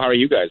 Doing well. How are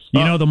you guys?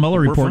 You know, the Mueller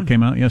report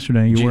came out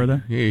yesterday. You were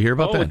there? You hear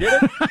about that? Did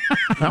it?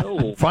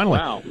 Oh, finally.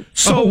 Wow.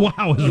 So,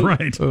 wow is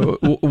right.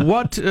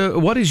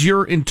 What is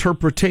your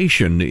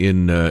interpretation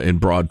in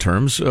broad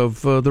terms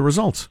of the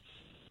results?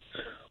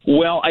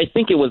 Well, I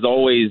think it was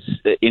always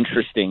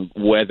interesting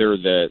whether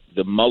the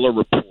Mueller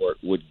report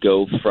would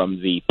go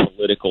from the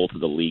political to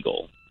the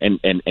legal. And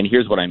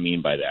here's what I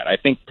mean by that. I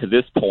think to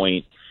this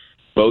point,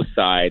 both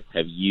sides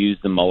have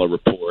used the Mueller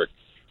report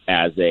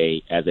as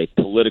a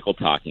political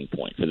talking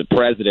point. For the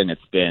president,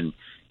 it's been,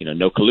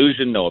 no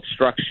collusion, no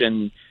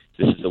obstruction.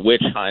 This is a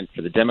witch hunt.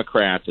 For the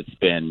Democrats, it's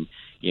been,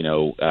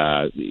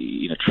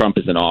 Trump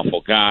is an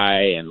awful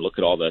guy, and look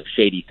at all the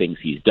shady things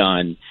he's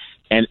done.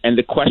 And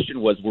the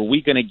question was, were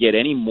we going to get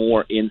any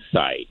more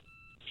insight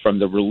from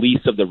the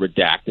release of the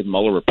redacted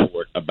Mueller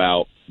report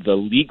about the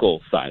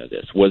legal side of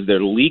this? Was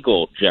there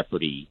legal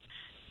jeopardy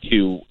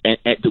did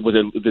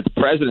the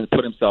president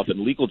put himself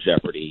in legal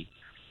jeopardy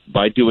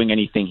by doing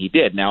anything he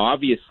did? Now,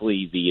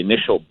 obviously, the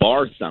initial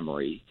Barr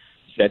summary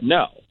said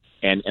no.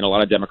 And a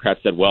lot of Democrats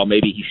said, well,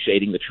 maybe he's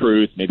shading the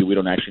truth. Maybe we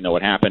don't actually know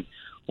what happened.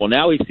 Well,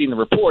 now we've seen the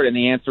report, and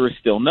the answer is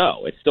still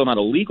no. It's still not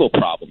a legal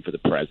problem for the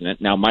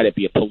president. Now, might it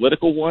be a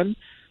political one?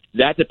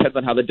 That depends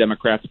on how the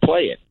Democrats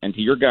play it. And to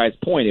your guys'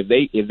 point, if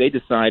they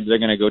decide they're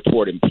going to go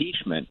toward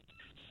impeachment,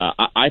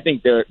 I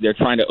think they're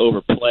trying to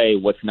overplay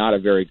what's not a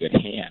very good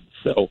hand.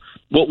 So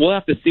we'll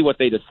have to see what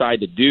they decide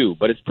to do.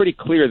 But it's pretty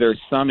clear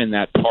there's some in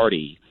that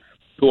party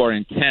who are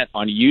intent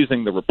on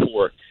using the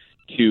report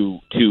to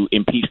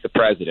impeach the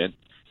president.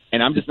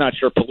 And I'm just not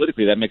sure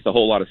politically that makes a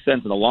whole lot of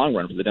sense in the long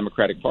run for the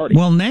Democratic Party.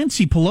 Well,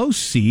 Nancy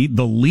Pelosi,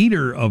 the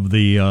leader of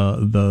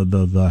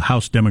the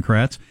House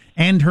Democrats,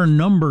 and her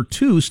number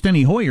two,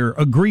 Steny Hoyer,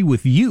 agree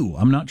with you.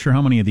 I'm not sure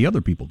how many of the other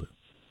people do.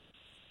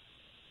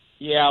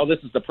 Yeah, well, this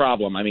is the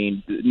problem. I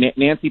mean,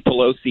 Nancy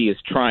Pelosi is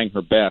trying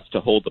her best to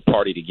hold the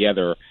party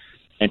together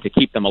and to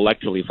keep them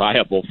electorally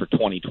viable for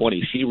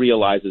 2020. She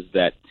realizes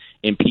that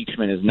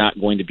impeachment is not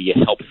going to be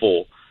a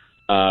helpful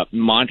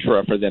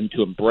mantra for them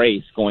to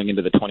embrace going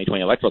into the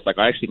 2020 electoral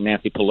cycle. I actually think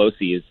Nancy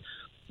Pelosi is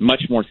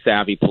much more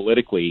savvy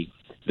politically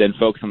than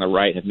folks on the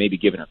right have maybe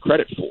given her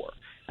credit for.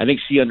 I think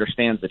she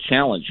understands the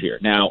challenge here.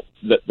 Now,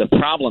 the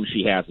problem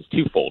she has is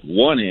twofold.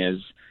 One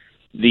is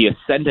the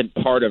ascendant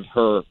part of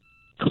her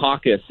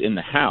caucus in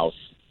the House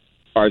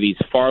are these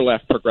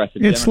far-left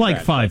progressive It's Democrats.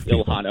 like five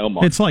people. Ilhan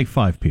Omar. It's like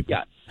five people.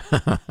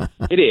 Yeah,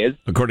 it is.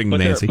 According to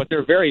Nancy. But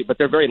they're very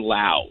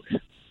loud.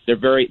 They're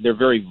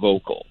very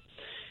vocal.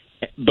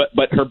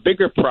 But her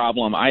bigger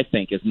problem, I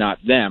think, is not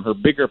them. Her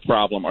bigger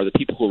problem are the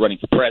people who are running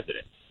for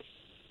president.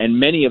 And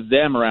many of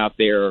them are out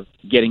there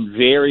getting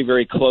very,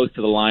 very close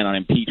to the line on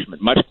impeachment,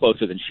 much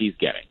closer than she's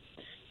getting.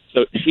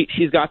 So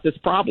she's got this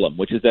problem,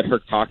 which is that her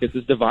caucus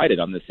is divided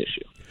on this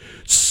issue.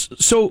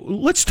 So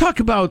let's talk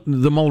about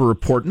the Mueller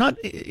report, not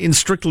in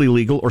strictly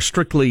legal or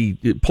strictly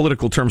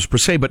political terms per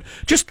se, but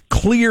just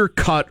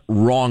clear-cut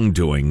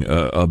wrongdoing,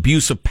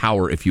 abuse of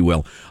power, if you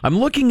will. I'm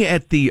looking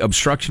at the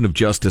obstruction of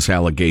justice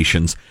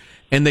allegations,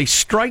 and they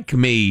strike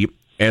me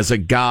as a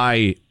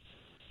guy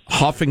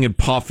huffing and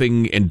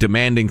puffing and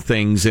demanding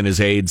things and his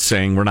aides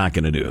saying, we're not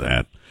going to do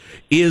that.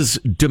 Is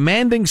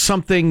demanding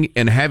something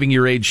and having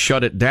your aides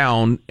shut it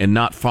down and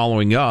not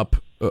following up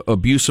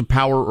abuse of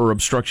power or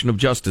obstruction of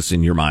justice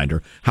in your mind,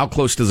 or how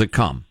close does it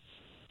come?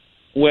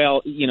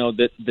 Well,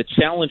 the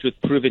challenge with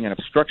proving an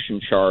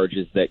obstruction charge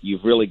is that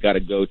you've really got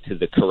to go to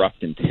the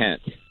corrupt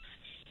intent.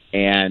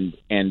 And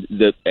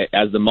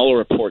as the Mueller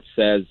report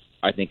says,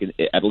 I think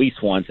at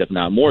least once, if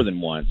not more than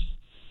once,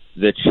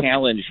 the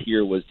challenge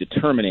here was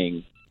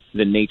determining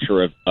the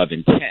nature of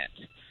intent.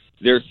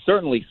 There's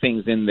certainly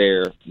things in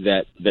there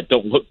that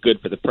don't look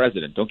good for the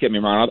president. Don't get me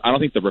wrong. I don't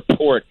think the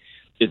report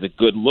is a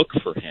good look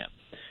for him,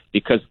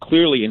 because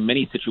clearly in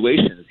many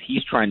situations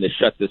he's trying to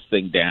shut this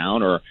thing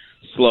down or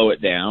slow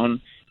it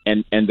down.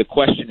 And the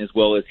question is,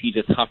 well, is he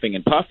just huffing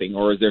and puffing,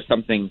 or is there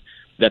something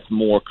that's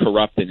more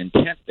corrupt in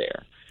intent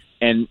there?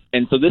 And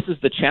so this is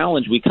the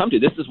challenge we come to.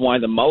 This is why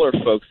the Mueller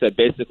folks said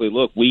basically,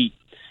 look, we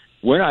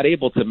we're not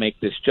able to make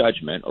this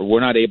judgment, or we're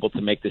not able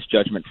to make this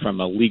judgment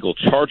from a legal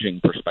charging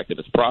perspective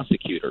as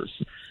prosecutors.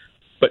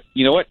 But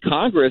you know what?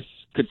 Congress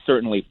could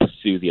certainly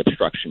pursue the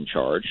obstruction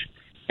charge.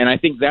 And I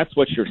think that's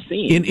what you're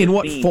seeing. In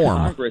what form?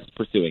 Congress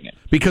pursuing it.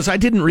 Because I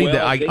didn't read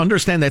that. I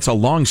understand that's a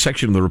long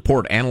section of the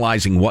report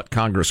analyzing what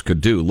Congress could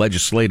do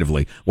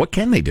legislatively. What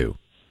can they do?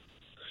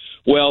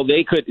 Well,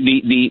 they could.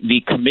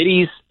 The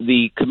committees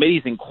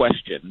in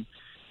question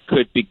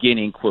could begin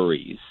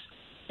inquiries,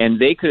 and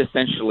they could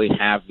essentially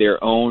have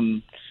their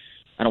own.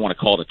 I don't want to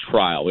call it a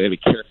trial. We have to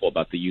be careful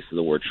about the use of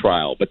the word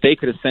trial, but they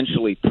could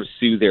essentially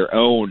pursue their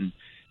own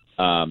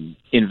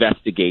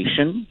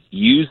investigation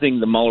using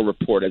the Mueller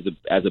report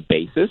as a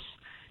basis,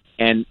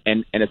 and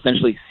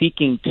essentially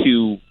seeking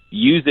to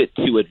use it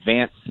to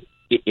advance.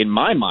 In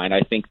my mind,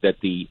 I think that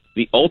the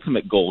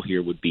ultimate goal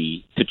here would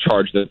be to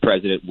charge the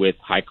president with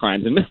high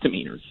crimes and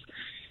misdemeanors.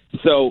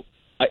 So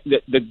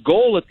the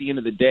goal at the end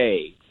of the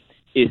day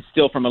is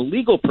still, from a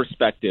legal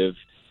perspective,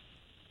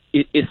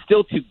 is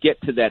still to get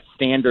to that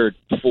standard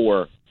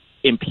for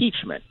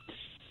impeachment.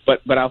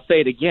 But I'll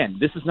say it again,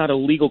 this is not a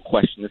legal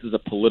question. This is a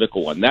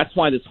political one. That's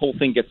why this whole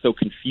thing gets so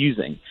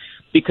confusing,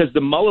 because the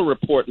Mueller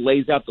report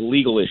lays out the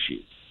legal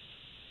issues.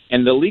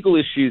 And the legal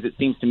issues, it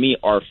seems to me,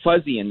 are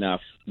fuzzy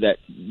enough that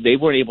they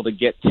weren't able to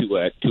get to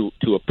a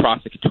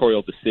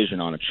prosecutorial decision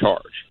on a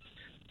charge.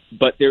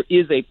 But there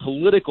is a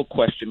political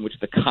question which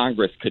the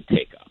Congress could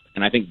take up,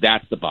 and I think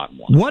that's the bottom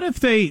line. What if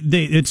they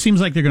it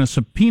seems like they're going to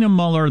subpoena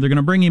Mueller, they're going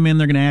to bring him in,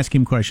 they're going to ask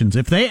him questions.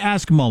 If they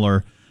ask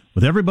Mueller,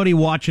 with everybody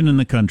watching in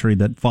the country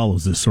that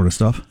follows this sort of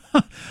stuff,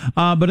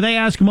 but they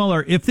ask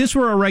Mueller, if this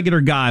were a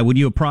regular guy, would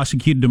you have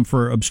prosecuted him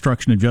for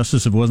obstruction of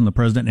justice if it wasn't the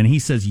president? And he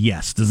says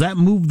yes. Does that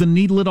move the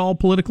needle at all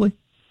politically?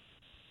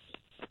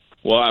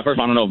 Well, first of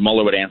all, I don't know if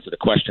Mueller would answer the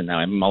question now.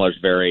 I mean, Mueller's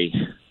very,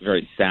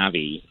 very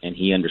savvy, and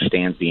he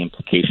understands the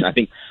implication. I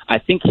think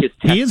his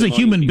testimony, he is a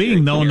human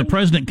being, though, and the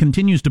president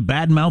continues to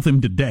badmouth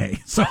him today.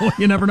 So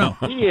you never know.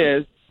 He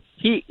is.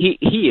 He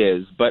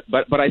is. But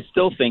I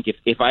still think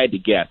if I had to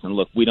guess, and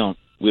look, we don't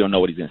know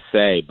what he's going to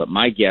say, but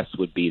my guess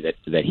would be that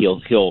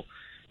he'll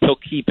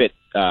keep it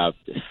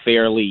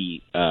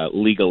fairly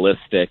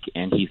legalistic,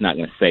 and he's not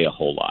going to say a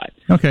whole lot.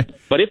 Okay.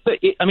 But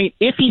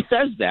if he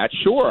says that,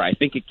 sure, I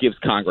think it gives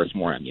Congress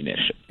more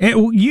ammunition. I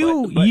want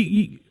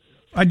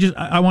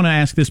to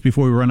ask this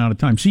before we run out of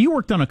time. So you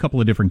worked on a couple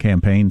of different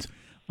campaigns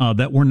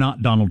that were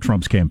not Donald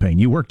Trump's campaign.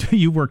 You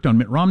worked on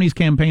Mitt Romney's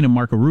campaign and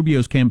Marco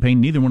Rubio's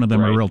campaign. Neither one of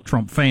them are real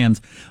Trump fans.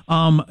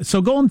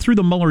 So going through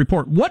the Mueller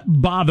report, what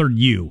bothered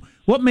you?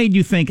 What made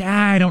you think,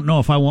 I don't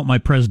know if I want my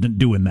president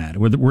doing that?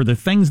 Were there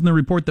things in the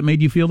report that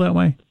made you feel that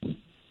way?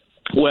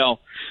 Well,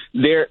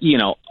 the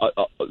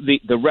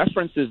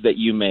references that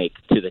you make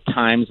to the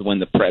times when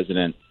the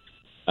president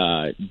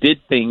did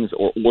things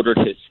or ordered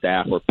his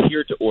staff or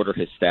appeared to order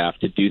his staff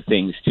to do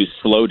things to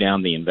slow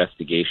down the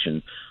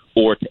investigation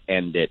or to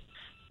end it,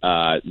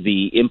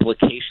 the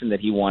implication that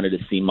he wanted to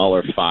see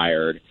Mueller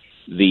fired,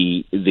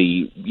 the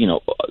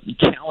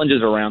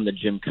challenges around the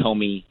Jim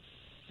Comey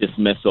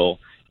dismissal,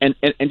 and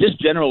just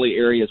generally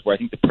areas where I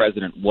think the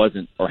president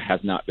wasn't or has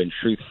not been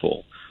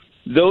truthful.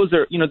 Those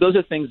are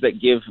things that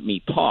give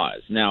me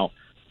pause. Now,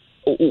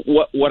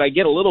 what I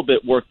get a little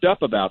bit worked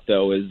up about,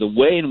 though, is the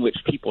way in which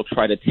people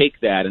try to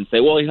take that and say,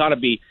 well, he ought to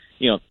be,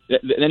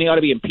 then he ought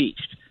to be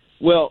impeached.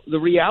 Well, the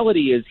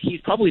reality is he's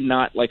probably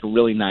not like a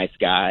really nice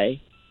guy,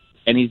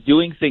 and he's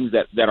doing things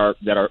that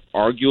are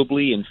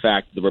arguably, in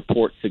fact, the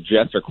report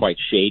suggests are quite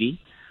shady.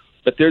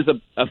 But there's a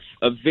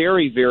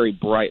very, very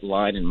bright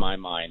line in my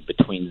mind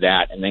between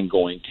that and then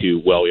going to,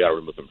 well, we ought to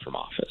remove him from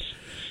office.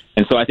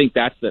 And so I think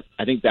that's the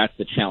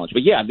challenge.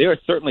 But yeah, there are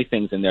certainly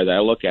things in there that I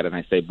look at and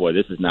I say, boy,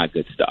 this is not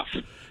good stuff.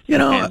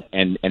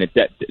 And it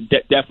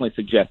definitely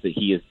suggests that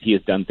he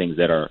has done things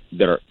that are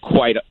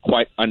quite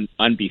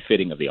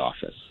unbefitting of the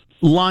office.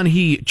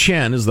 Lanhee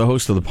Chen is the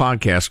host of the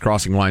podcast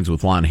Crossing Lines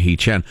with Lanhee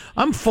Chen.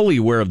 I'm fully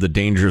aware of the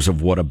dangers of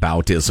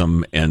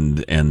whataboutism,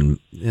 and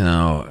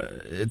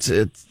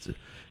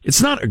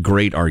it's not a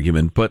great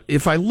argument. But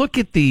if I look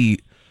at the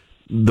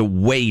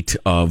weight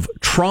of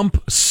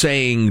Trump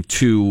saying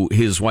to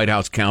his White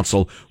House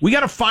counsel, we got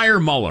to fire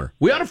Mueller.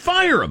 We ought to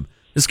fire him.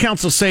 His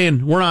counsel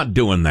saying, we're not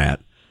doing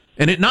that.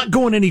 And it not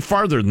going any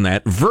farther than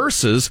that,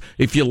 versus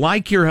if you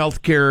like your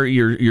health care,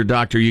 your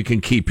doctor, you can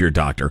keep your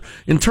doctor.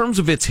 In terms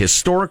of its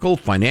historical,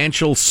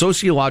 financial,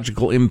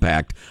 sociological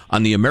impact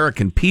on the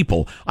American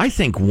people, I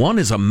think one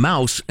is a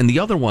mouse and the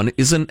other one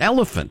is an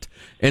elephant.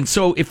 And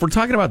so if we're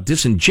talking about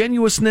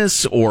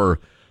disingenuousness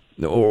or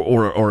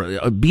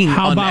being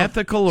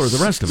unethical or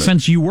the rest of it.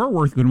 Since you were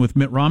working with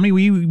Mitt Romney,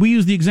 we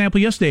used the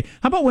example yesterday.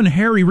 How about when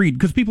Harry Reid,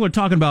 because people are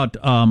talking about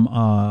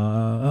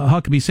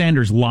Huckabee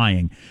Sanders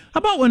lying. How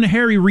about when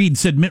Harry Reid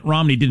said Mitt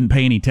Romney didn't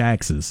pay any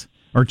taxes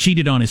or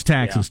cheated on his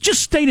taxes? Yeah.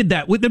 Just stated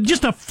that with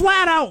just a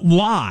flat-out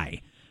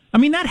lie. I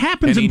mean, that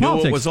happens in politics. And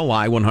he knew it was a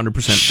lie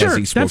 100% sure, as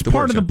he spoke that's the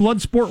part of the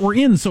blood sport we're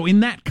in. So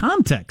in that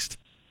context,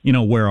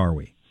 where are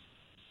we?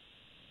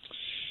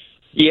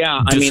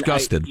 Yeah,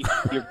 disgusted.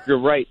 You're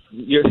right.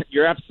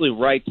 You're absolutely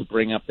right to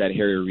bring up that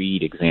Harry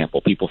Reid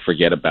example. People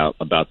forget about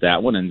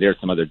that one, and there's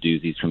some other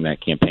doozies from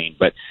that campaign.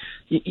 But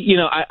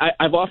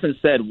I've often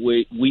said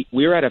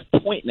we're at a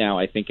point now,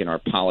 I think, in our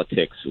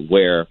politics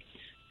where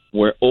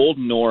old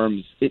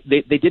norms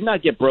they did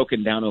not get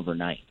broken down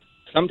overnight.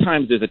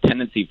 Sometimes there's a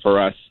tendency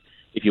for us,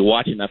 if you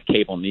watch enough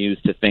cable news,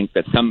 to think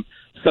that some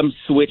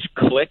switch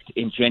clicked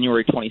in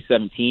January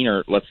 2017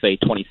 or let's say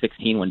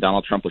 2016 when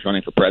Donald Trump was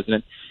running for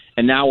president,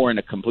 and now we're in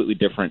a completely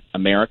different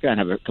America and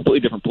have a completely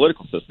different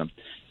political system.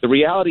 The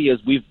reality is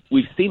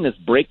we've seen this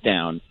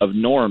breakdown of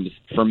norms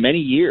for many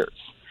years.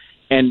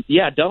 And,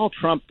 yeah, Donald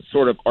Trump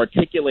sort of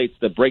articulates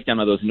the breakdown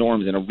of those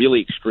norms in a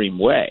really extreme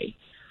way.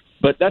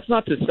 But that's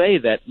not to say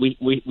that we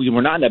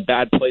were not in a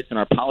bad place in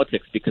our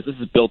politics, because this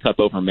is built up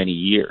over many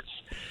years.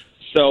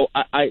 So,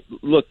 I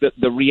look,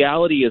 the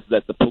reality is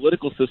that the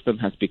political system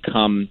has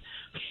become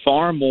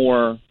far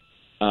more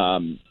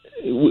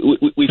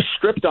we've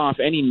stripped off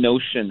any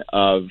notion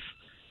of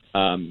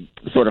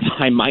sort of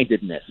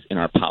high-mindedness in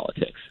our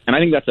politics. And I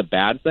think that's a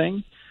bad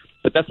thing,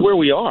 but that's where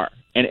we are.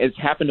 And it's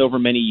happened over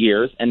many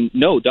years. And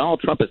no,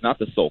 Donald Trump is not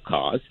the sole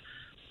cause.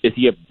 Is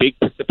he a big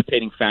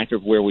precipitating factor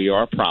of where we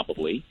are?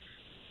 Probably.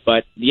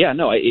 But yeah,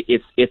 no,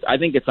 it's. I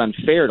think it's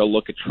unfair to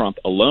look at Trump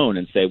alone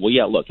and say, well,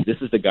 yeah, look, this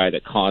is the guy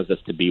that caused us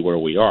to be where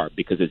we are.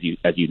 Because as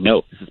you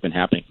know, this has been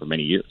happening for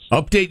many years.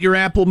 Update your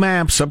Apple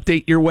Maps.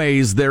 Update your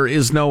ways. There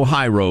is no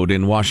high road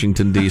in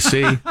Washington,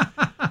 D.C.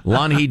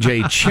 Lanhee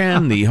J.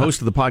 Chen, the host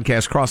of the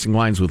podcast Crossing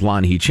Lines with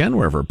Lanhee Chen,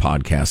 wherever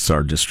podcasts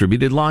are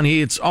distributed.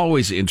 Lanhee, it's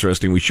always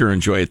interesting. We sure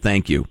enjoy it.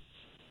 Thank you.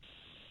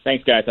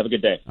 Thanks, guys. Have a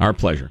good day. Our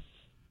pleasure.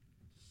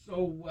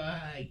 So,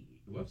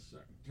 whoops.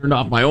 Turned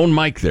off my own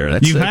mic there.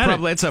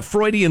 That's a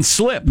Freudian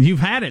slip. You've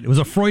had it. It was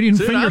a Freudian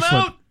finger slip.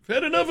 I've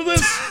had enough of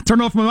this.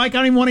 Turn off my mic. I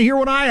don't even want to hear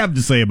what I have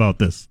to say about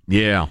this.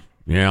 Yeah.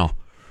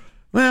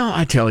 Well,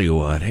 I tell you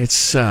what.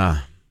 It's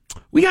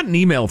we got an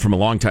email from a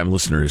longtime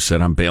listener who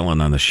said, I'm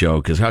bailing on the show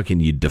because how can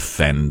you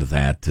defend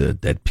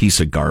that piece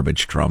of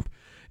garbage, Trump?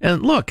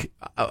 And look,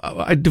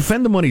 I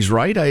defend him when he's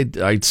right.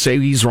 I'd say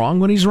he's wrong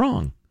when he's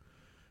wrong.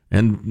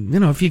 And,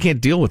 if you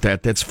can't deal with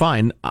that, that's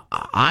fine.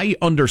 I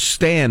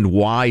understand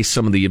why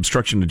some of the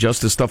obstruction of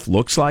justice stuff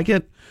looks like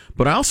it,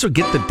 but I also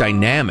get the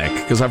dynamic,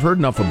 because I've heard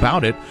enough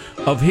about it,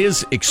 of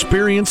his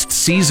experienced,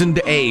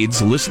 seasoned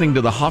aides listening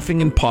to the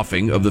huffing and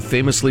puffing of the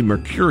famously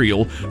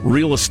mercurial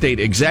real estate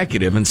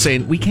executive and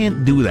saying, we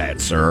can't do that,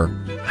 sir.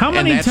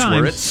 And that's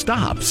where it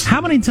stops.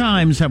 How many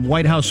times have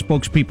White House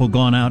spokespeople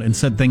gone out and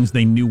said things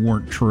they knew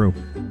weren't true?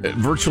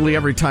 Virtually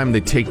every time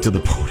they take to the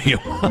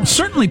podium.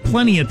 Certainly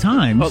plenty of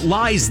times. But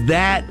lies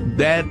that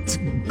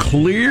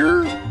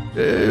clear?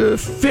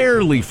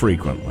 Fairly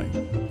frequently.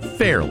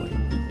 Fairly.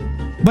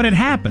 But it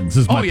happens,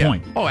 is my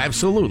point. Oh,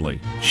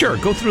 absolutely. Sure,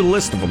 go through the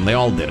list of them. They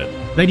all did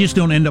it. They just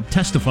don't end up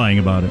testifying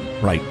about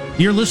it. Right.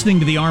 You're listening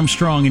to the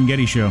Armstrong and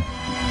Getty Show.